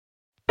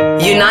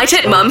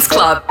United Mums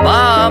Club.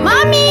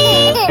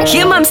 Mommy!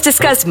 Here mums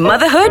discuss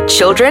motherhood,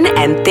 children,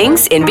 and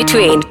things in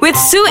between with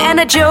Sue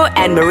Anna Joe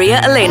and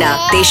Maria Elena.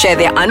 They share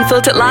their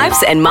unfiltered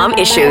lives and mom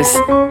issues.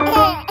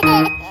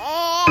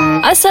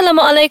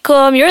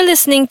 Assalamualaikum. You're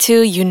listening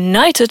to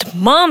United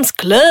Mums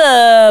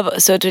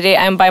Club. So today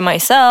I'm by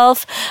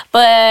myself,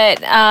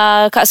 but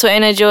Kak Sue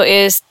Anna Joe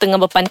is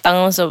tengah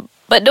berpantang.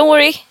 But don't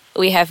worry.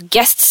 We have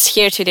guests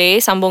here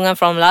today, sambungan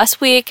from last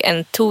week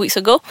and 2 weeks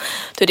ago.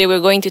 Today we're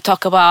going to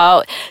talk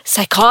about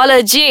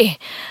psychology,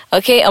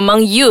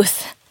 among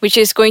youth, which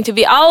is going to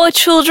be our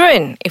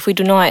children if we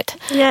do not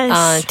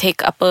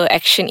take upper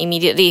action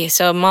immediately.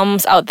 So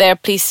moms out there,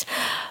 please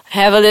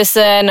have a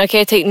listen,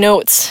 take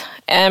notes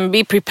and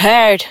be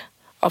prepared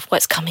of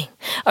what's coming.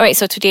 Alright,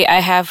 so today I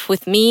have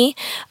with me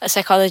a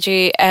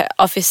psychology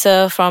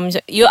officer from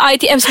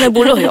UiTM Sungai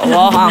Buloh. Ya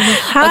Allah.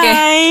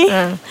 Hi.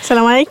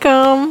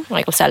 Assalamualaikum.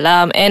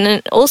 Waalaikumsalam.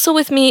 And also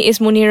with me is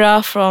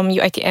Munira from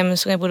UiTM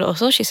Sungai Buloh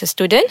also. She's a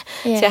student.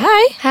 Say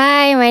hi.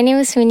 Hi, my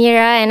name is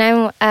Munira and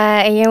I'm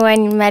a year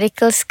 1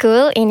 medical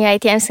school in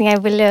UiTM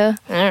Sungai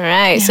Buloh.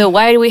 Alright, so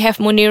why do we have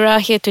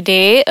Munira here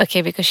today?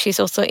 Because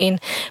she's also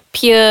in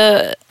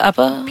Peers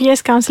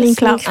Counselling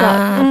Club.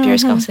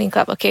 Peers Counselling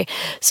Club.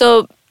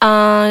 So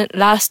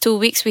last 2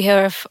 weeks we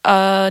have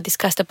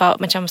discussed about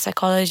macam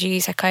psychology,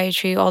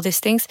 psychiatry, all these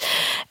things,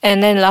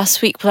 and then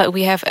last week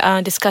we have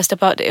discussed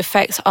about the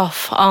effects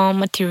of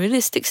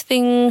materialistic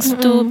things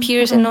to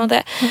peers and all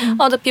that,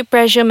 all the peer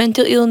pressure,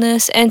 mental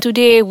illness. And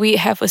today we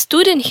have a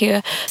student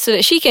here so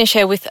that she can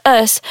share with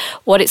us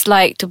what it's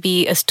like to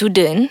be a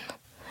student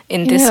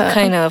in this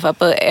kind of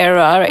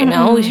era right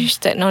now, which is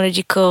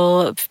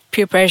technological,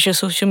 peer pressure,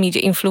 social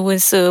media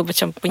influencer,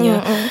 macam punya,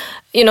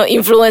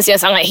 influence yang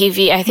sangat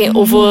heavy, I think,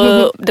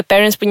 over the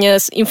parents punya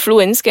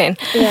influence kan.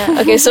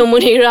 So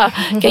Munira,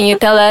 can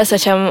you tell us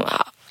macam,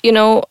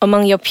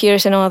 among your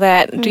peers and all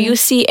that, do you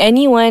see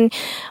anyone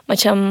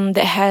macam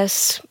that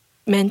has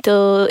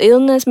mental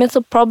illness,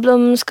 mental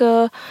problems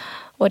ke?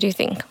 What do you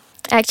think?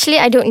 Actually,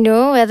 I don't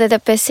know whether the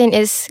person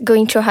is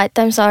going through hard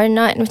times or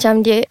not,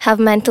 macam they have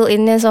mental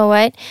illness or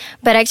what.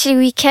 But actually,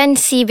 we can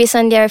see based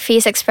on their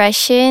face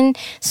expression,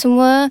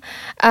 semua.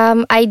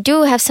 I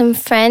do have some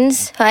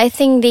friends who I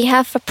think they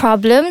have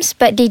problems,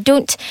 but they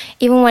don't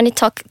even want to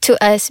talk to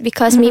us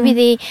because maybe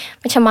they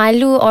macam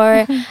malu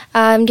or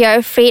they are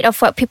afraid of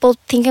what people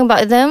thinking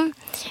about them.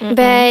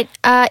 But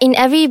in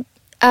every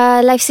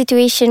life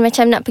situation,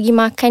 macam nak pergi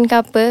makan ke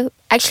apa,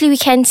 actually we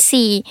can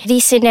see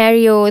this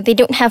scenario. They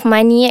don't have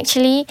money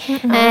actually,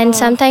 and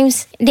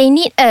sometimes they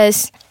need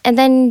us, and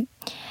then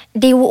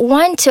they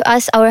want to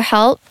ask our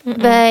help,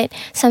 but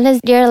sometimes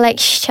they're like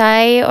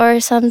shy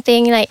or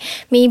something, like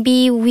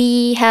maybe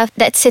we have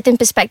that certain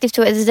perspective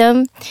towards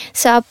them.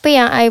 So apa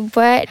yang I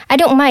buat, I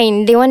don't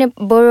mind. They want to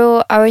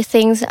borrow our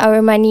things,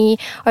 our money,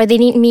 or they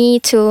need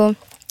me to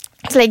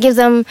like give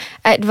them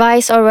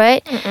advice or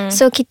what.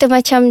 So kita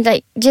macam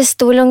like just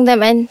tolong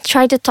them and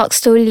try to talk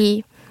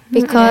slowly,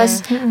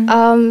 because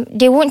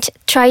they won't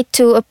try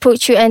to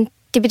approach you and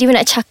tiba-tiba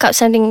nak cakap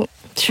something.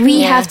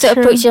 We have to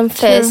approach them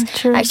first.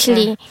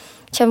 Actually,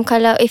 macam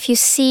kalau if you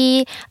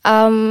see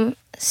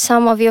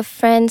some of your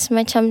friends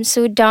macam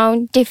so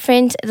down,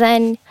 different,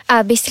 then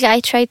basically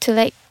I try to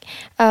like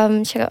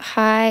cakap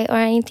hi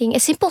or anything. A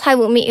simple hi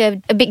would make a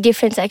big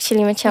difference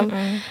actually. Macam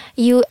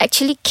you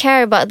actually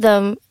care about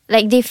them.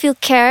 Like they feel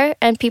care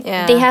and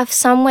they have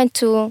someone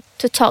to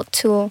talk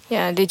to.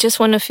 Yeah, they just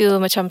want to feel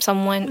macam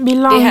someone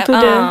belong to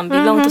them.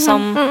 Belong to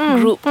some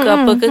group ke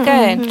apa ke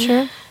kan.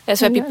 True. That's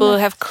why people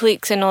have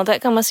cliques and all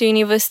that kan masa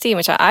university.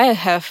 Macam I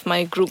have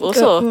my group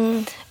also.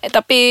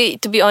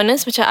 Tapi to be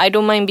honest, macam I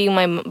don't mind being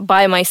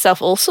by myself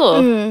also.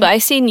 But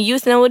I see in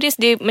youth nowadays,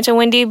 they macam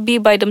when they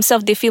be by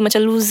themselves, they feel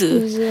macam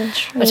loser.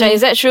 Macam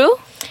is that true?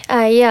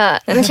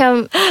 Yeah.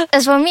 Macam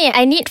as for me,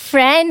 I need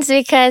friends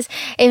because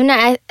if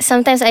not,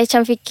 sometimes I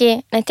macam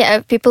fikir nanti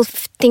people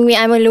think me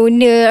I'm a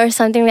loner or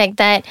something like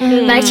that.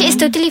 But actually it's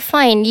totally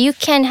fine. You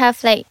can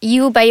have like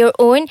you by your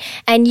own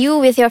and you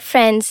with your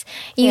friends.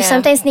 You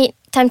sometimes need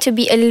time to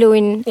be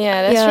alone.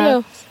 Yeah, that's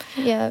true.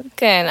 Yeah.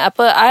 Kan,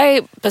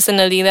 I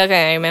personally lah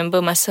kan, I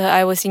remember masa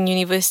I was in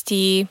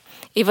university,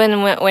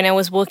 even when I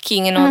was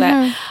working and all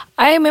that,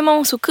 I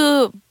memang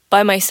suka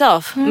by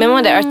myself.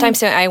 Memang there are times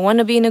that I want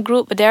to be in a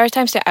group, but there are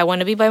times that I want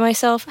to be by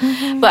myself.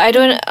 But I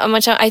don't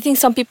macam, I think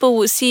some people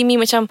would see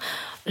me macam,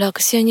 lah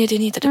kesiannya dia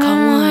ni tak ada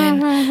kawan.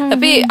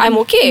 Tapi I'm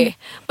okay.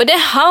 But then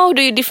how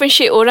do you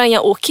differentiate orang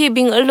yang okay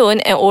being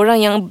alone and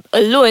orang yang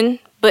alone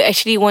but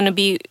actually want to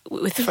be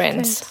with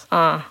friends?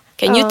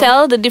 Can you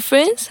tell the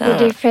difference? The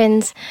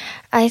difference,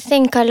 I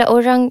think kalau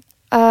orang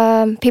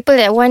people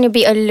that want to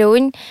be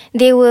alone,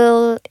 they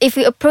will, if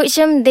we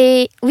approach them,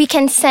 we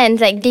can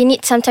sense like they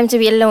need some time to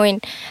be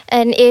alone.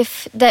 And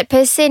if that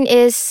person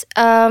is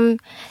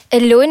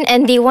alone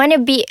and they want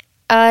to be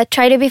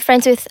try to be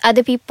friends with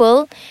other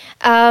people,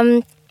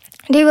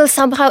 they will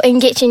somehow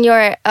engage in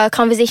your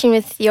conversation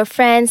with your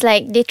friends.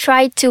 Like they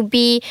try to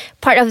be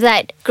part of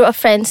that group of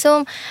friends.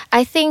 So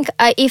I think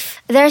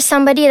if there's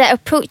somebody that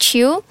approach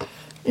you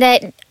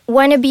that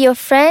want to be your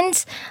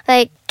friends,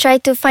 like try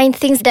to find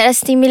things that are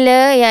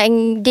similar,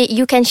 and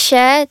you can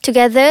share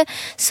together.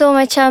 So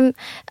macam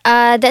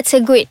that's a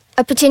good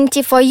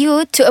opportunity for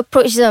you to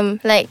approach them,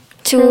 like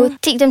to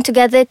take them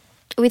together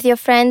with your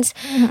friends.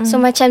 So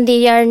macam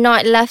they are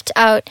not left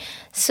out.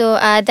 So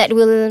that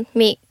will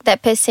make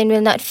that person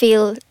will not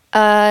feel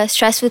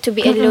stressful to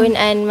be alone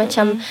and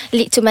macam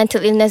lead to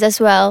mental illness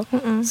as well.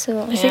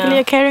 So basically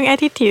a caring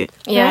attitude.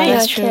 Yeah, right?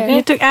 that's true.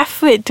 You took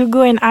effort to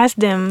go and ask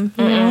them.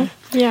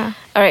 Yeah.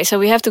 All right, so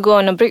we have to go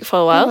on a break for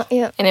a while.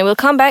 Yeah. And then we'll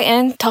come back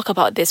and talk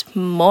about this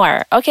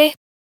more. Okay,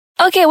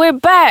 we're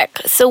back.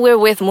 So we're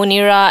with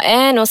Munira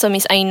and also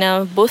Miss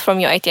Aina, both from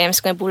your ITM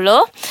Sungai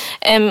Buloh.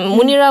 And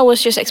Munira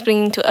was just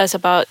explaining to us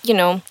about,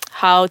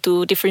 how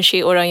to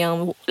differentiate orang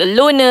yang a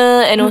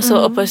loner and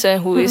also a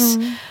person who is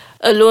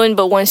alone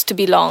but wants to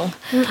belong.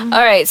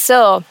 All right,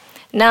 so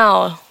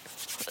now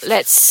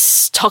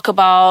let's talk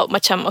about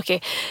macam,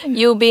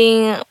 you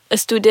being a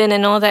student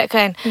and all that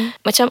kan.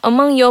 Macam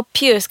among your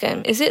peers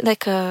kan, is it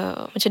like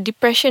macam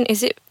depression,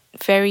 is it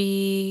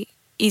very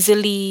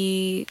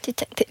easily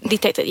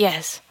detected?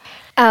 Yes.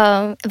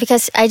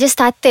 Because I just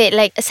started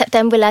like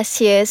September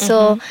last year,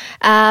 so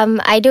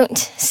I don't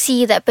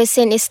see that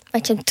person is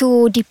macam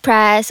too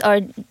depressed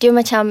or dia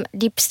macam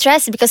deep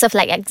stressed because of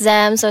like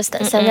exams or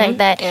something like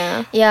that.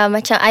 Yeah,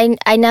 macam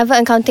I never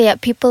encounter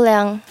people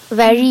yang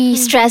very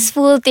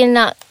stressful till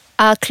nak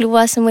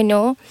keluar semua,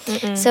 no.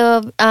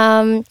 So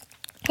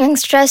yang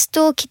stress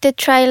tu kita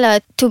try lah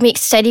to make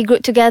study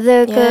group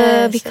together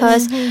ke,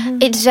 because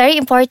it's very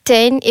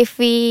important if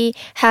we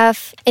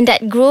have in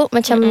that group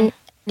macam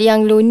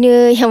yang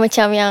loner, yang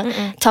macam yang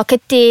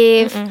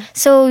talkative,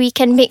 so we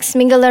can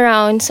mingle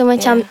around. So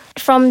macam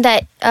from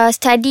that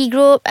study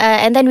group,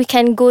 and then we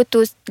can go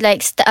to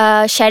like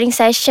sharing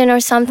session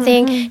or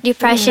something,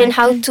 depression,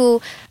 how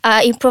to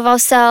improve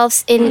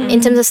ourselves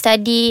in terms of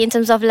study, in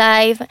terms of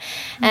life,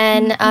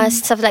 and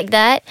stuff like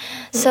that.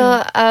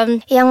 So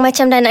yang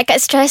macam dah nak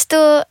kat stress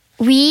tu,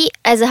 we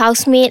as a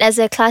housemate, as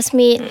a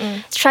classmate,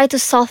 try to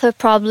solve her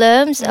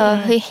problems,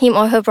 him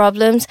or her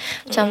problems.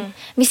 Macam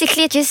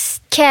basically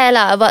just care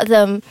lah about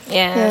them.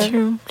 Yeah.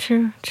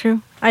 True.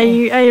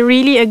 I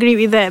really agree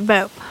with that.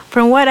 But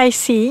from what I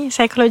see,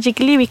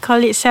 psychologically we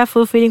call it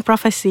self-fulfilling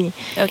prophecy.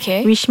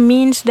 Okay. Which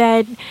means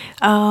that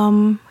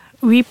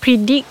we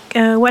predict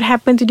what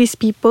happened to these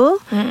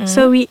people,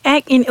 so we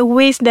act in a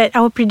ways that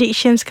our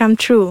predictions come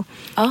true.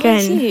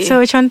 I see. So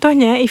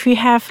contohnya, if we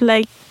have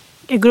like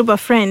a group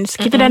of friends,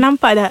 kita dah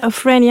nampak dah a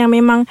friend yang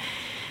memang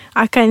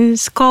akan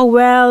score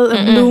well,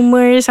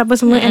 bloomers apa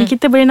semua, and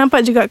kita boleh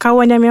nampak juga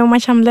kawan yang memang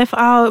macam left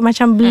out,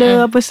 macam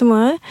blur apa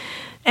semua,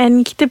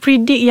 and kita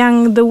predict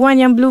yang the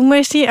one yang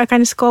bloomers ni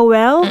akan score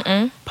well,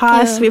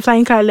 pass with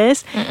flying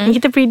colours, and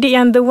kita predict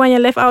yang the one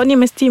yang left out ni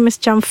mesti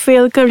macam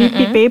fail ke,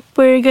 repeat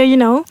paper ke,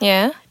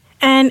 Yeah.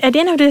 and at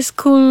the end of the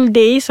school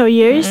days or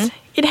years,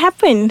 it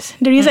happens.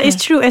 The result is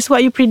true as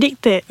what you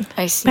predicted.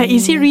 I see. But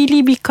is it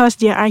really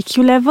because their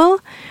IQ level,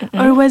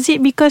 or was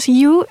it because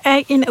you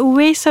act in a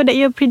way so that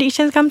your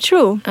predictions come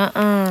true?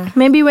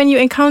 Maybe when you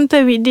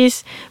encounter with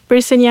this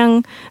person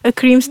yang a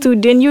cream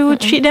student, you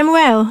treat them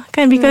well,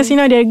 kan? Because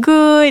they're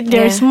good,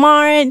 they're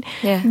smart.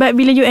 But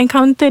bila you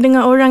encounter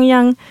dengan orang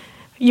yang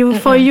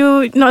for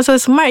you not so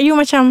smart, you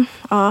macam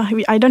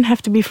I don't have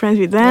to be friends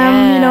with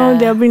them.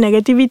 They'll bring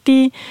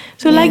negativity.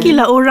 So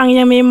lagilah orang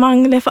yang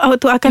memang left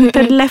out tu akan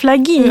left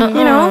lagi.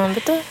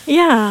 Betul.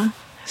 Yeah.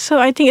 So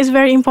I think it's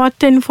very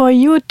important for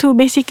you to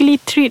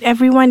basically treat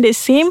everyone the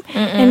same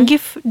and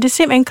give the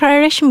same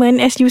encouragement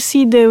as you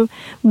see the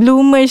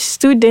bloomer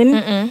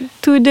student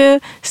to the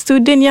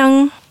student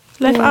yang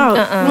left out.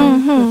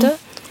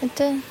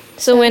 Betul.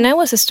 So when I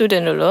was a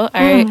student dulu,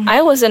 I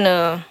wasn't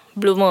a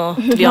bloomer,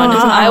 to be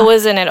honest. I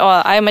wasn't at all.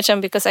 I macam,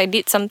 because I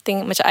did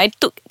something macam, I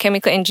took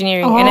chemical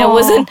engineering and I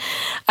wasn't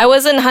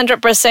 100%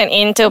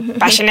 into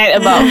passionate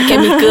about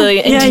chemical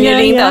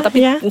engineering tau,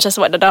 tapi macam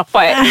sebab dah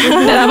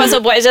dapat so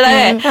buat je lah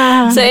kan.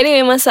 So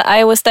anyway, masa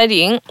I was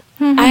studying,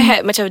 I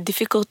had macam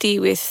difficulty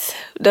with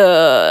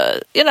the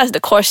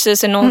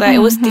courses and all that. It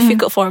was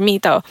difficult for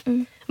me tau.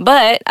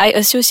 But I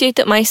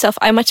associated myself,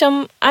 I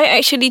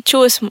actually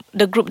chose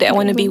the group that I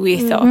want to be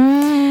with tau.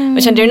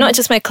 Macam they're not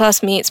just my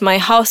classmates,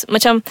 my house,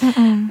 macam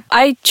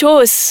I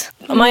chose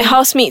my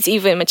housemates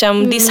even.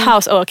 Macam this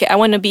house, I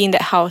want to be in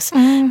that house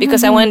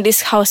because I want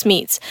this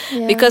housemates.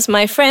 Because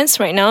my friends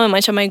right now,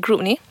 macam my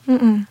group ni,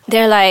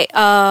 they're like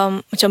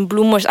macam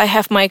bloomers. I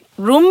have my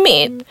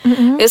roommate.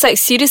 It's like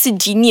seriously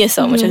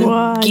genius tau. Macam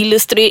gila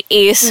straight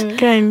A's,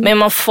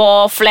 memang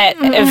 4 flat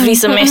every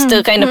semester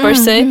kind of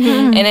person.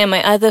 And then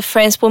my other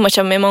friends pun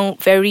macam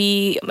memang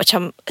very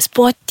macam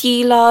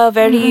sporty lah,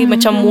 very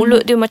macam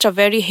mulut dia macam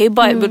very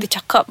hebat. dia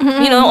cakap,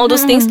 all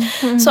those things.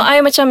 So I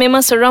macam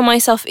memang surround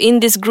myself in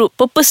this group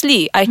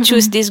purposely. I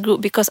choose this group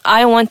because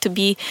I want to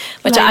be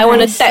macam I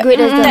want to tap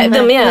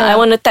them. I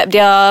want to tap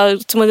their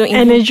semua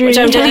energy,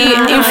 macam jadi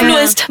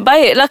influenced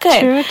by it lah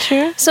kan.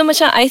 True. So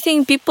macam I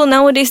think people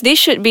nowadays they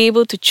should be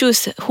able to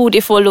choose who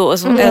they follow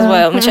as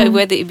well. Macam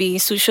whether it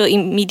be social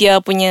media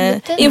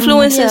punya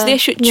influencers, they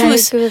should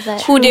choose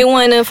who they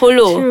want to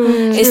follow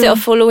instead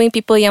of following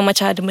people yang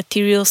macam ada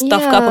material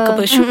stuff ke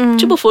apa-apa.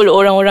 Cuba follow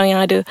orang-orang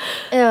yang ada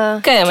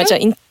kan macam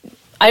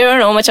I don't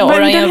know macam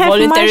But orang yang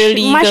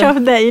voluntarily much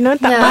of that,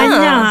 tak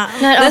banyak.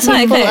 Not all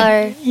people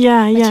are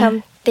macam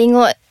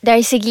tengok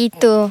dari segi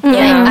itu,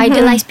 like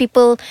idolize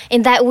people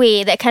in that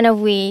way, that kind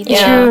of way.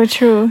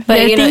 True. But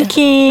their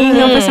thinking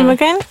apa semua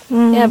kan.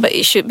 Yeah, but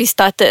it should be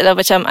started lah.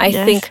 Macam I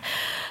think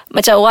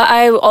macam what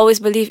I always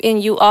believe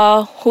in, you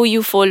are who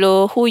you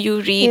follow, who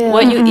you read,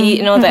 what you eat,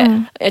 and all that.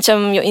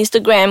 Macam your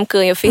Instagram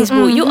ke, your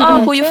Facebook, you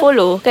are who you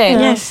follow, kan?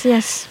 Yes.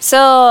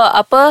 So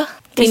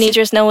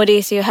teenagers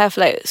nowadays, you have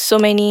like so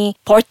many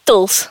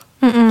portals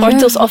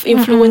of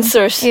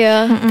influencers,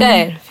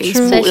 kan?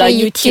 Facebook lah,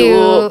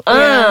 YouTube.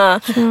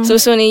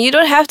 So ni you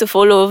don't have to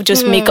follow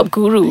just makeup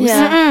gurus.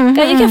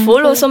 Kan you can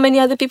follow so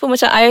many other people.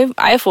 Macam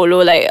I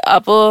follow like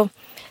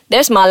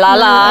there's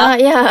Malala.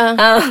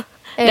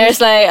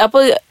 There's like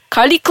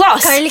Carly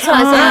Kloss.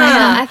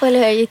 I follow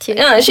her YouTube.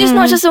 She's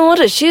not just a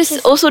model. She's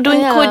also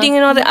doing coding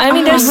and all that. I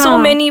mean, there's so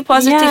many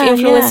positive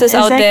influences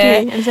out there.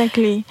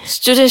 Exactly.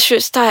 Students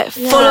should start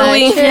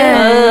following.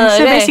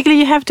 So basically,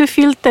 you have to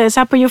filter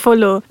siapa you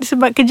follow.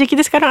 Sebab kerja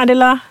kita sekarang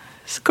adalah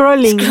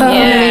scrolling.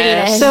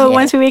 So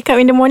once we wake up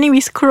in the morning, we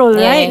scroll,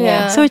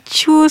 right? So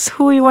choose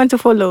who you want to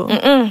follow.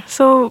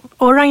 So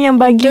orang yang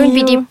bagi don't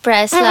be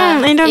depressed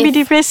lah. And don't be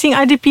depressing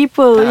other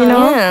people,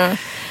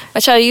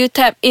 Macam you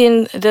tap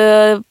in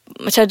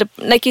macam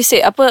like you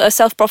said, a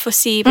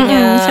self-prophecy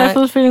punya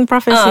self-fulfilling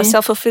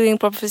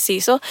prophecy.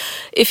 So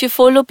if you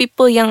follow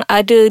people yang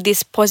ada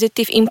this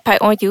positive impact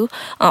on you,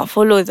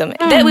 follow them.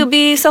 That will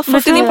be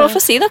self-fulfilling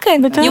prophecy lah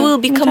kan. You will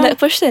become that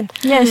person.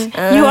 Yes.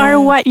 You are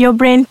what your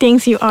brain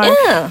thinks you are.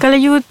 Kalau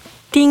you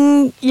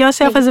think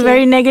yourself as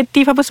very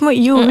negative apa semua,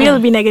 you will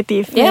be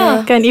negative.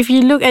 Kan, if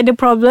you look at the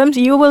problems,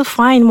 you will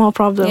find more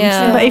problems.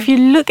 But if you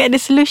look at the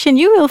solution,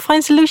 you will find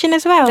solution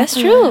as well. That's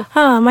true.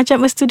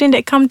 Macam a student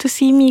that come to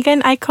see me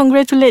kan, I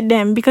congratulate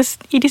them because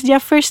it is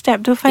their first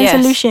step to find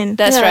solution.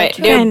 That's right.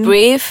 They're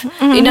brave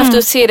enough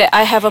to say that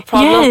I have a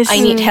problem, I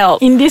need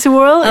help. In this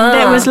world,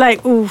 that was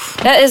like, oof.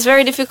 That is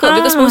very difficult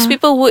because most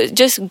people would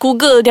just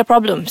Google their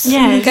problems.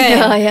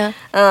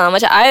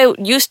 Macam I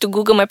used to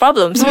Google my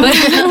problems, but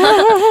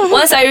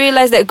once I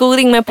realized that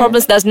Googling my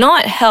problems does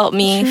not help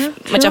me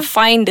macam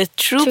find the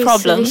true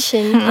problem,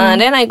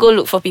 then I go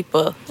look for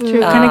people.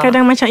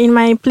 Kadang-kadang macam in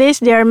my place,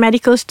 there are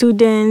medical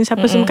students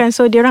apa semua kan,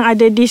 so diorang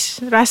ada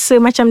this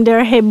rasa macam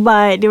they're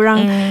hebat,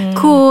 diorang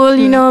cool,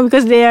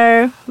 because they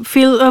are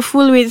full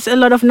with a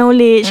lot of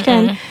knowledge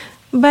kan.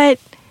 But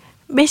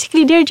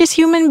basically they're just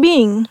human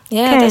being.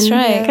 That's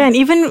right. Kan,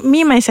 even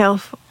me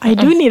myself, I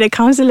do need a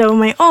counselor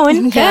on my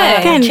own.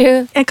 Kan?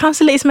 True. A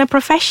counselor is my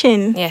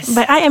profession. Yes.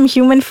 But I am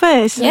human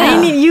first. I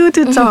need you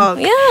to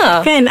talk.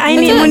 Kan? I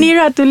need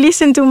Munira to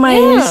listen to my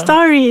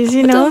stories,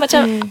 Betul,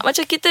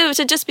 macam kita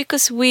macam just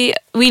because we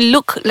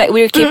look like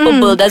we're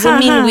capable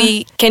doesn't mean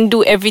we can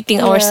do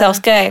everything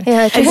ourselves kan.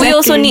 We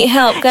also need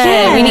help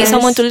kan. We need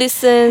someone to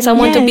listen,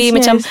 someone to be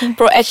macam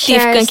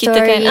proactive kan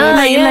kita kan.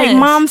 Like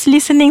moms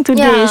listening to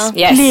this,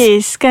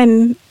 please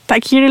kan,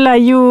 tak kira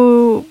lah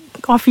you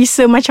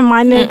officer macam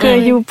mana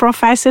ke, you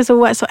professors or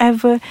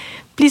whatsoever,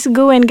 please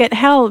go and get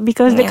help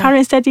because the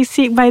current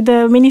statistic by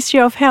the Ministry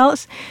of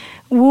Health,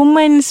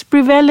 women's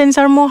prevalence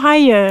are more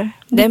higher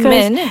than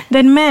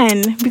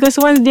men because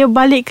once they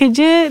balik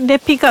kerja, they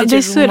pick up the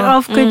suit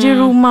of kerja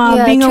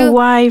rumah, being a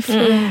wife,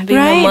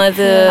 being a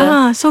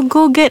mother. So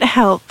go get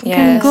help.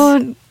 Can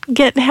go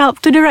get help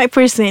to the right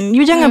person.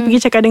 You jangan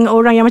pergi cakap dengan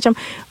orang yang macam,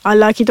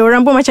 alah kita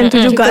orang pun macam tu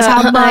juga,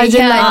 sabar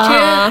je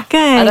lah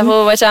kan.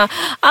 Ataupun macam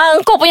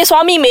kau punya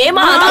suami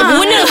memang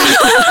tak guna.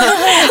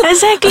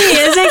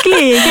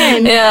 Exactly kan.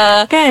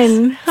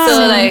 Kan.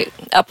 So like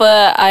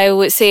I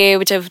would say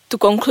macam to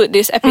conclude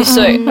this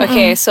episode,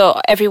 okay, so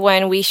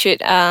everyone, we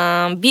should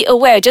be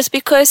aware just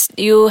because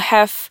you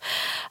have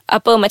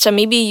macam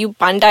maybe you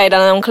pandai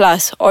dalam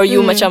kelas or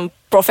you macam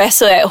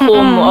professor at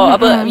home or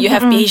you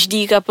have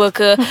PhD ke apa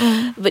ke,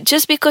 but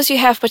just because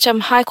you have macam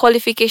high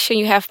qualification,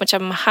 you have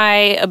macam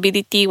high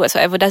ability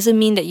whatsoever, doesn't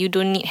mean that you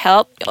don't need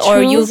help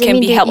or you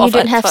can be help of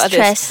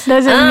others.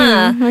 Doesn't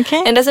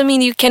mean, and doesn't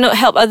mean you cannot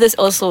help others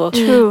also.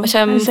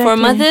 Macam for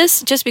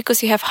mothers, just because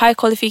you have high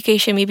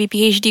qualification, maybe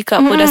PhD ke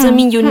apa, doesn't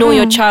mean you know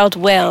your child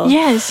well.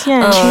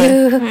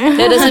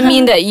 That doesn't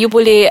mean that you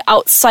boleh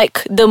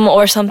out-psych them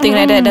or something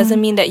like that.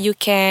 Doesn't mean that you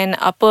can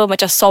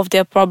macam solve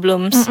their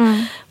problems.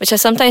 Macam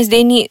sometimes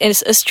they need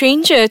a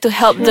stranger to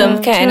help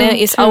them kan.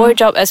 It's our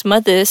job as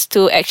mothers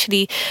to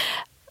actually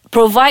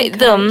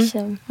provide them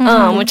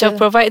macam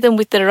provide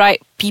them with the right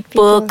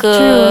people ke.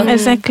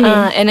 Exactly.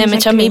 And then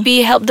macam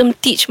maybe help them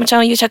teach, macam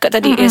you cakap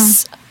tadi,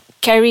 is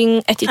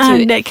caring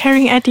attitude. That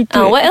caring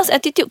attitude. What else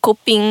attitude?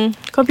 Coping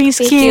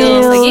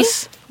skills lagi?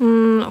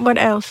 What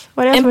else?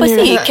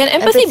 Empathy. Can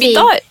empathy be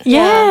taught?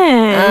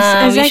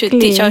 Yes, exactly. We should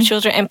teach our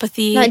children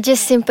empathy. Not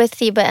just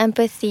sympathy, but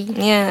empathy.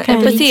 Yeah,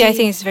 empathy I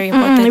think is very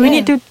important. We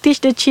need to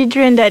teach the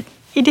children that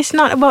it is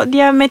not about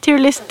their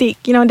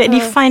materialistic, that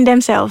define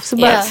themselves.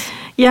 But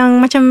yang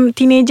macam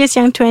teenagers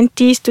yang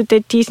 20s to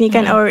 30s ni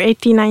kan, or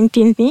 18,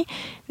 19 ni,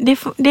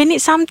 they need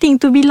something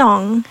to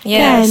belong.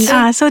 Yes.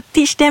 Kan? So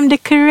teach them the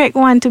correct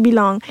one to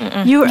belong.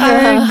 You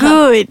are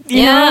good.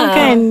 You know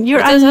kan. You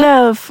are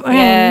love.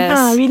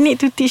 Yes. We need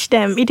to teach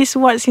them. It is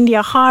what's in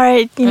their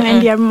heart,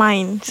 and their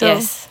mind. So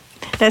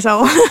that's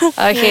all.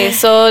 Okay,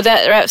 so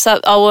that wraps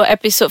up our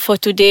episode for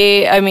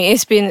today. I mean,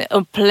 it's been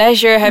a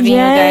pleasure having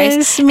you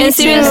guys. Me And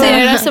seriously, too.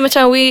 I rasa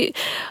macam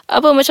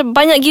macam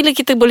banyak gila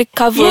kita boleh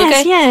cover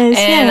kan. Yes.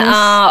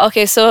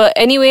 Okay, so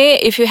anyway,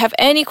 if you have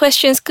any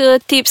questions ke,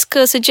 tips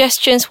ke,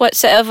 suggestions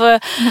whatsoever,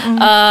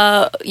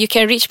 you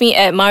can reach me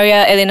at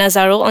Maria Elena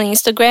Zaro on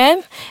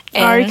Instagram.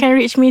 Or you can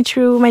reach me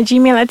through my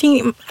Gmail. I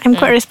think I'm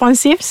quite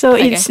responsive. So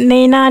it's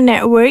Neyna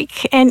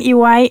Network,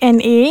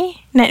 Neyna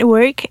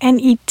Network,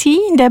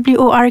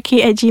 NETWORK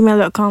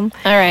 @gmail.com.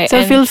 Alright.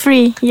 So feel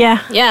free. Yeah,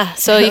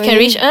 so you can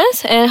reach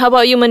us. And how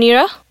about you,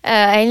 Manira?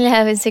 I only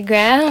have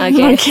Instagram.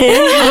 Okay.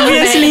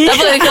 Obviously. Tak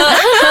apa,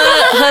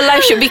 her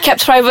life should be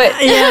kept private.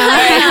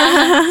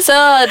 Alright. So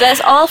that's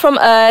all from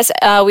us.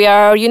 We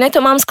are United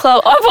Moms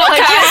Club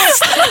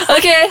podcast.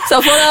 Okay,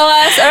 so follow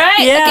us.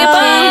 Alright. Yeah. Okay,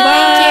 bye.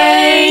 Bye.